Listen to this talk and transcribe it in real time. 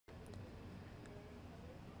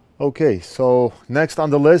Okay, so next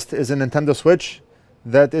on the list is a Nintendo Switch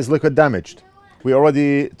that is liquid damaged. We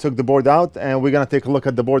already took the board out, and we're gonna take a look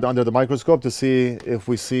at the board under the microscope to see if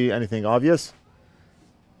we see anything obvious.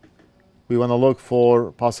 We wanna look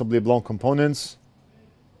for possibly blown components,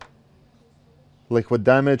 liquid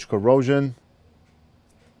damage, corrosion.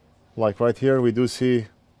 Like right here, we do see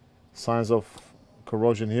signs of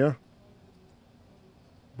corrosion here,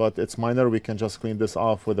 but it's minor. We can just clean this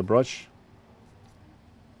off with a brush.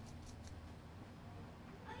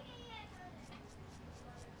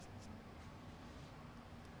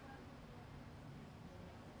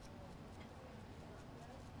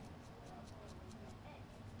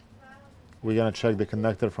 We're gonna check the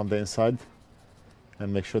connector from the inside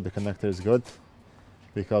and make sure the connector is good,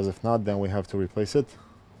 because if not, then we have to replace it.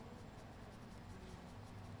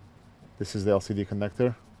 This is the LCD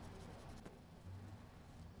connector.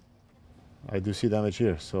 I do see damage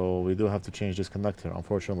here, so we do have to change this connector,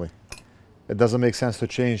 unfortunately. It doesn't make sense to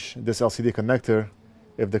change this LCD connector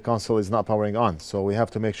if the console is not powering on. So we have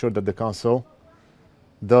to make sure that the console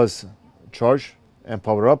does charge and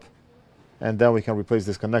power up, and then we can replace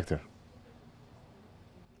this connector.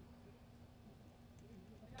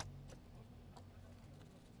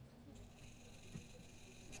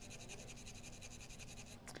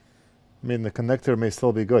 I mean, the connector may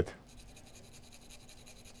still be good.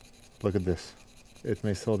 Look at this. It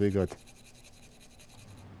may still be good.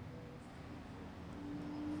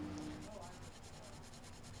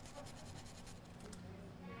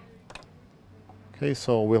 Okay,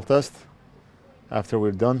 so we'll test after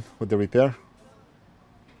we're done with the repair.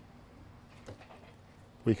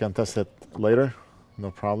 We can test it later,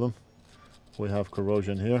 no problem. We have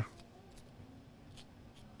corrosion here.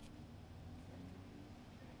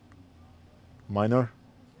 Minor.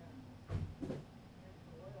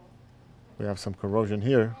 We have some corrosion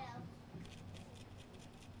here,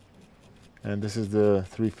 and this is the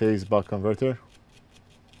three-phase buck converter.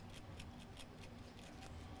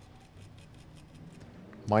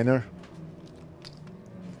 Minor,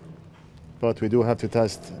 but we do have to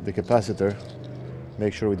test the capacitor,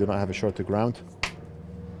 make sure we do not have a short to ground.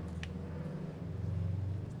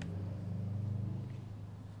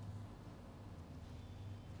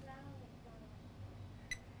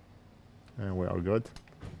 And we are good.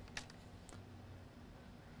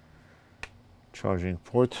 Charging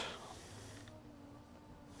port.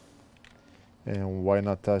 And why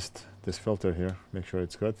not test this filter here, make sure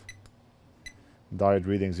it's good. Diode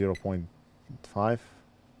reading 0.5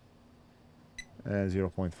 and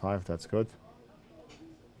 0.5, that's good.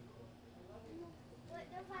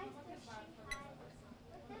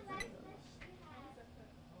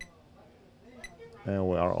 And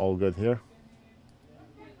we are all good here.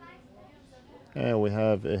 And we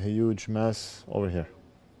have a huge mess over here.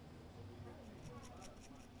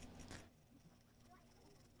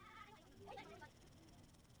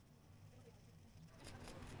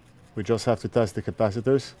 We just have to test the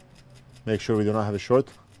capacitors, make sure we do not have a short.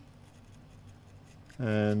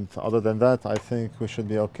 And other than that, I think we should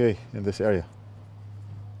be okay in this area.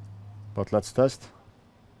 But let's test.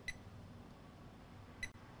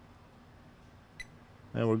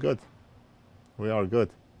 And we're good. We are good.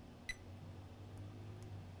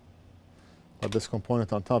 But this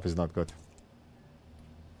component on top is not good.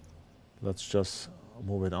 Let's just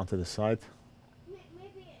move it onto the side.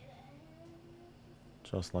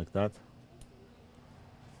 Just like that.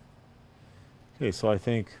 Okay, so I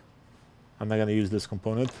think I'm not going to use this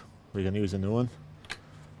component. We're going to use a new one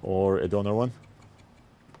or a donor one.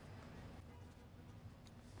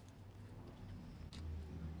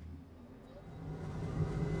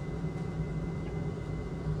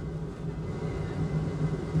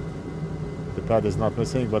 The pad is not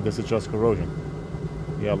missing, but this is just corrosion.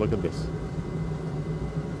 Yeah, look at this.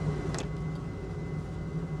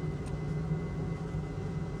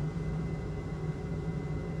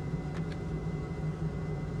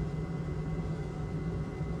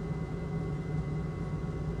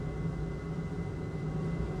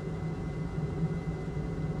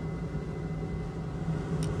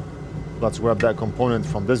 Let's grab that component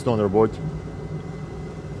from this donor board.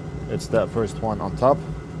 It's that first one on top.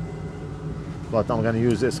 But I'm going to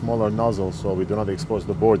use a smaller nozzle so we do not expose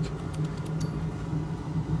the board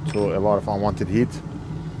to a lot of unwanted heat.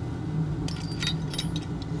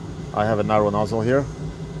 I have a narrow nozzle here.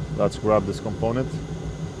 Let's grab this component.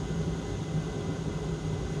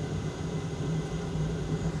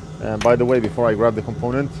 And by the way, before I grab the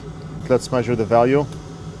component, let's measure the value.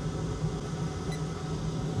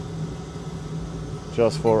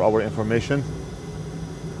 Just for our information.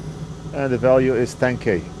 And the value is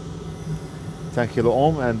 10K. 10 kilo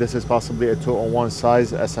ohm, and this is possibly a 201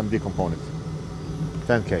 size SMD component,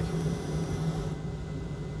 10K.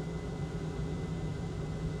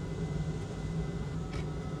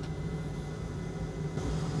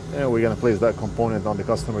 And we're gonna place that component on the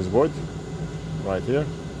customer's board right here.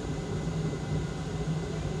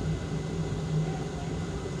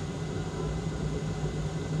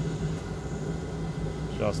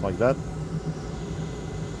 Just like that.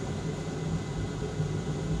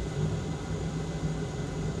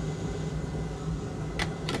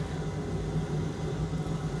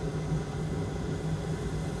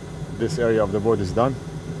 This area of the board is done.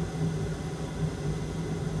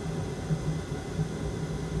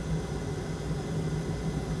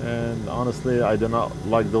 And honestly, I do not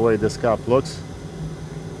like the way this cap looks.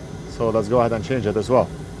 So let's go ahead and change it as well.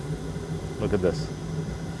 Look at this.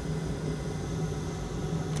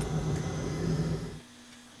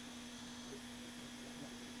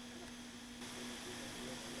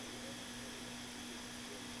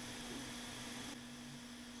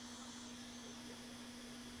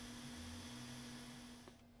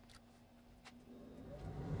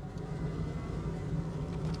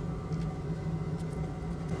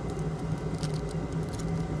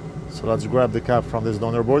 So let's grab the cap from this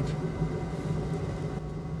donor board.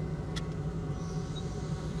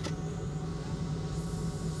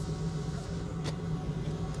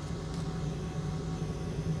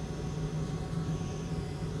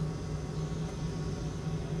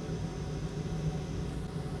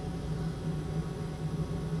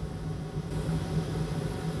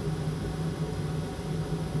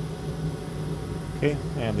 Okay,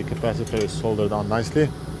 and the capacitor is soldered on nicely.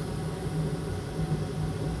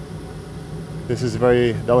 This is a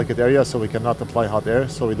very delicate area, so we cannot apply hot air,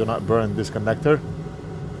 so we do not burn this connector.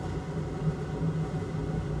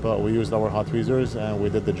 But we used our hot tweezers and we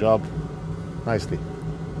did the job nicely.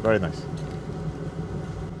 Very nice.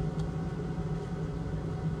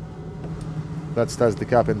 Let's test the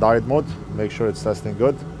cap in diode mode. Make sure it's testing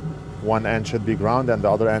good. One end should be ground and the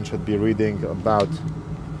other end should be reading about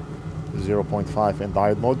 0.5 in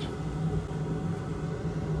diode mode.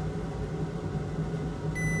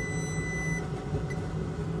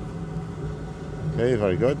 Okay,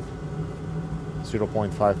 very good.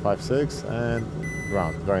 0.556 and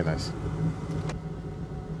ground. Very nice.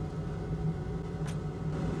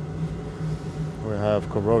 We have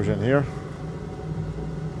corrosion here.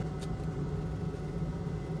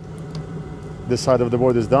 This side of the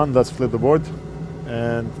board is done. Let's flip the board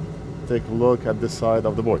and take a look at this side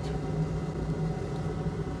of the board.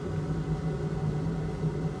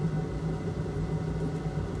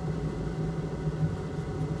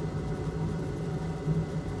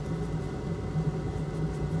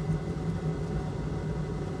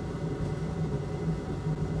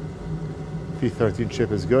 P13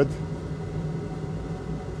 chip is good.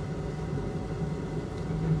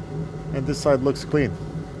 And this side looks clean.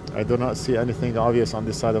 I do not see anything obvious on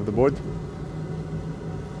this side of the board.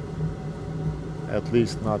 At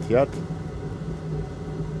least not yet.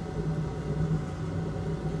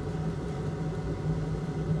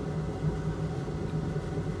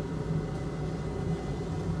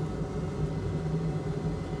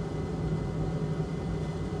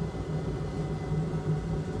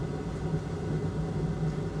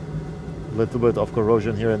 Little bit of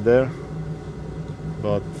corrosion here and there,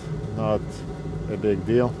 but not a big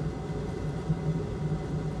deal.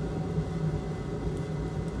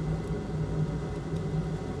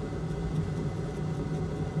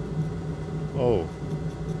 Oh,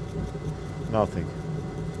 nothing.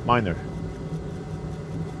 Minor.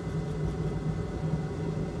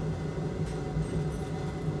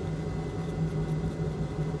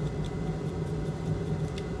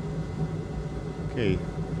 Okay.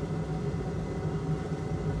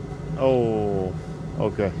 Oh,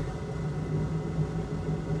 okay.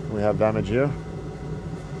 We have damage here.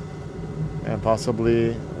 And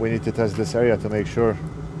possibly we need to test this area to make sure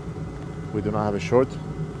we do not have a short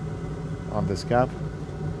on this cap.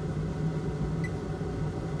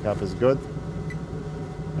 Cap is good.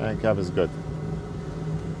 And cap is good.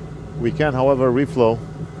 We can, however, reflow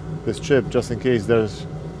this chip just in case there's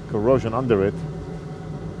corrosion under it.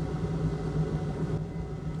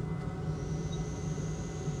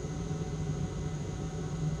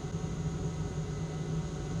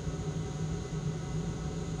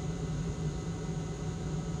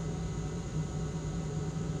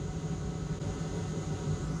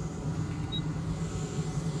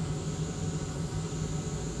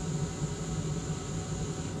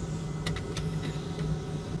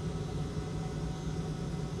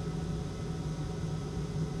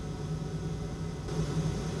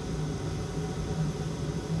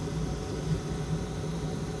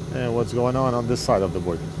 and what's going on this side of the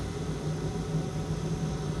board.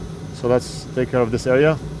 So let's take care of this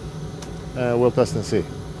area and we'll test and see.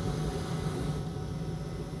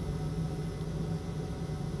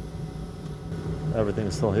 Everything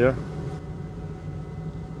is still here.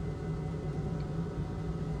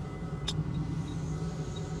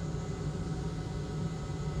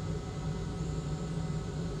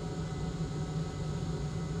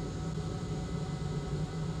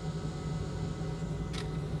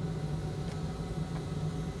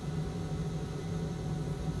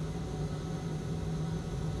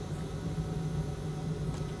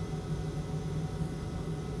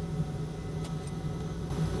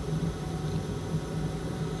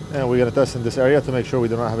 And we're going to test in this area to make sure we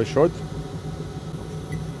do not have a short.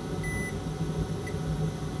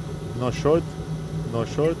 No short, no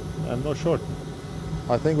short, and no short.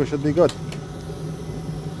 I think we should be good.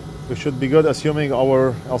 We should be good assuming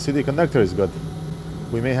our LCD connector is good.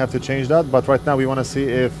 We may have to change that, but right now we want to see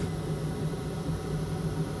if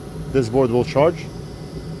this board will charge.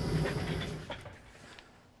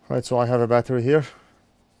 Right, so I have a battery here.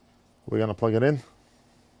 We're going to plug it in.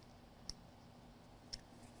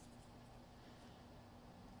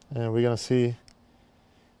 And we're going to see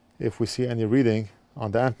if we see any reading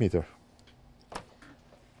on the amp meter.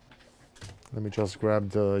 Let me just grab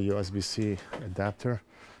the USB-C adapter.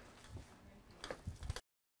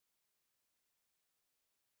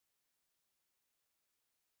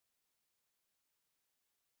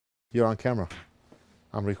 You're on camera.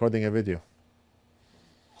 I'm recording a video.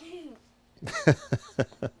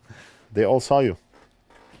 They all saw you.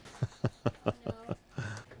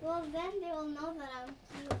 Well, then they will know that I'm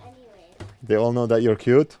cute anyway. They all know that you're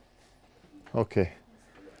cute? Okay.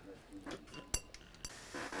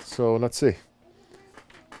 So let's see.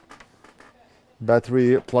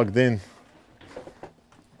 Battery plugged in.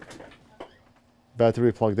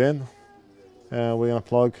 Battery plugged in. And we're going to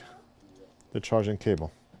plug the charging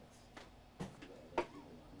cable.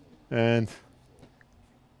 And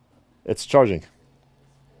it's charging.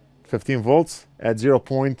 15 volts at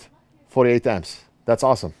 0.48 amps. That's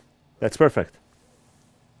awesome. That's perfect.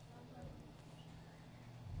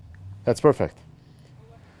 That's perfect.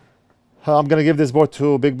 I'm going to give this board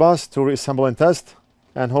to Big Boss to reassemble and test.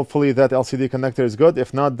 And hopefully that LCD connector is good.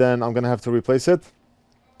 If not, then I'm going to have to replace it.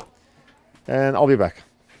 And I'll be back.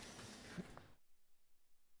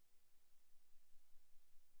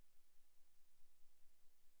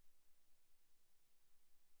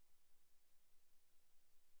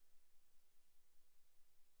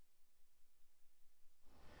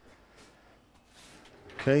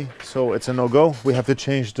 Okay, so it's a no-go. We have to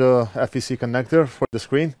change the FEC connector for the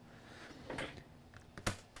screen.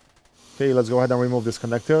 Okay, let's go ahead and remove this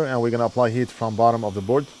connector, and we're going to apply heat from bottom of the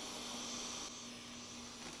board.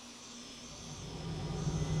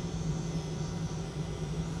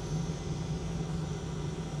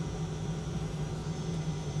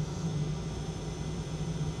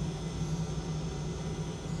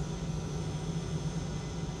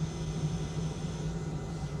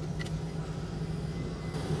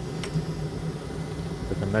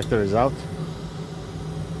 The connector is out.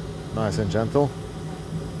 Nice and gentle.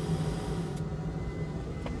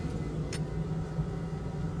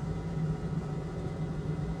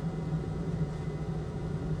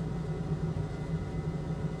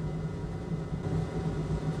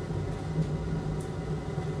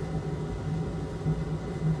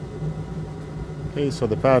 Okay, so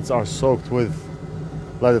the pads are soaked with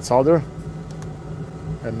leaded solder,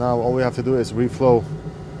 and now all we have to do is reflow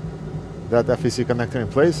that FEC connector in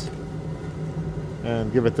place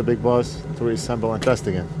and give it to Big Boss to reassemble and test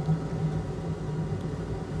again.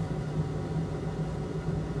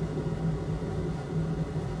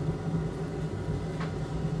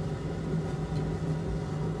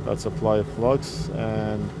 Let's apply Flux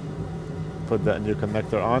and put that new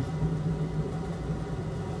connector on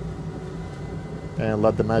and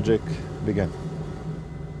let the magic begin.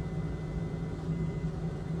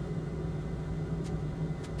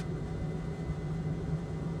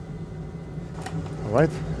 All right,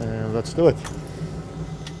 and let's do it.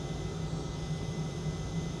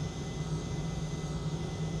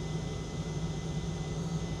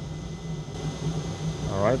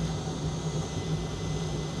 All right.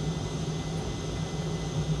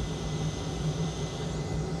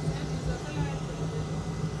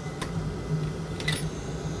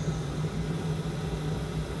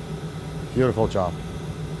 Beautiful job.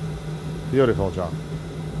 Beautiful job.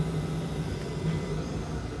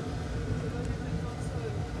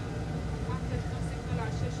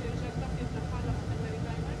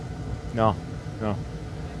 No, no.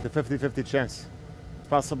 The 50-50 chance.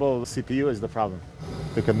 Possible CPU is the problem.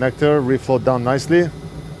 The connector reflowed down nicely,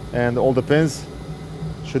 and all the pins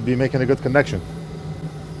should be making a good connection.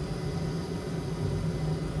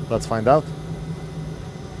 Let's find out.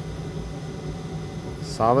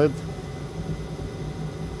 Solid.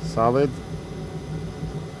 Solid.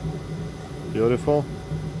 Beautiful.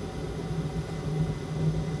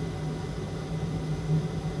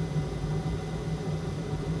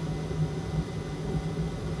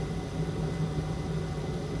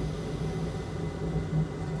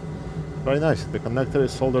 Very nice. The connector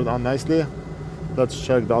is soldered on nicely. Let's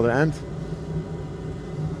check the other end.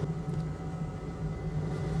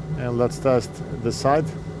 And let's test this side.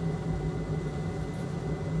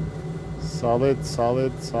 Solid,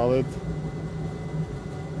 solid, solid.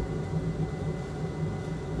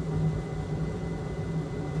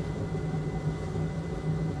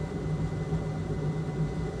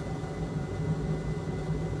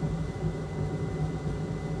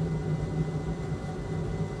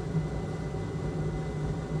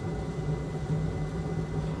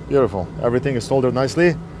 Beautiful. Everything is soldered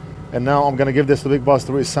nicely. And now I'm going to give this to Big Boss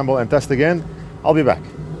to reassemble and test again. I'll be back.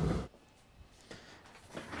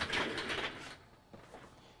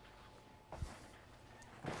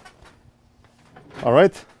 All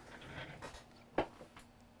right.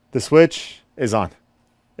 The switch is on.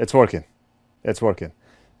 It's working. It's working.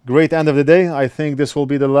 Great end of the day. I think this will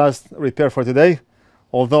be the last repair for today.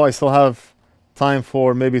 Although I still have time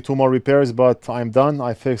for maybe 2 more repairs, but I'm done.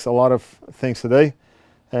 I fixed a lot of things today,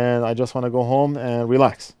 and I just want to go home and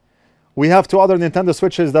relax. We have 2 other Nintendo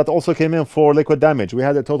switches that also came in for liquid damage. We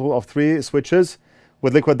had a total of 3 switches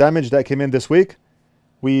with liquid damage that came in this week.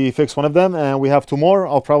 We fixed 1 of them, and we have 2 more.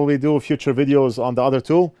 I'll probably do future videos on the other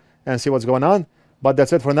 2 and see what's going on. But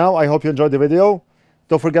that's it for now. I hope you enjoyed the video.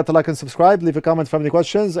 Don't forget to like and subscribe. Leave a comment if you have any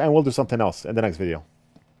questions, and we'll do something else in the next video.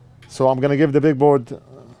 So I'm going to give the big board.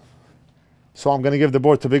 So I'm going to give the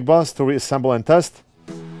board to Big Boss to reassemble and test.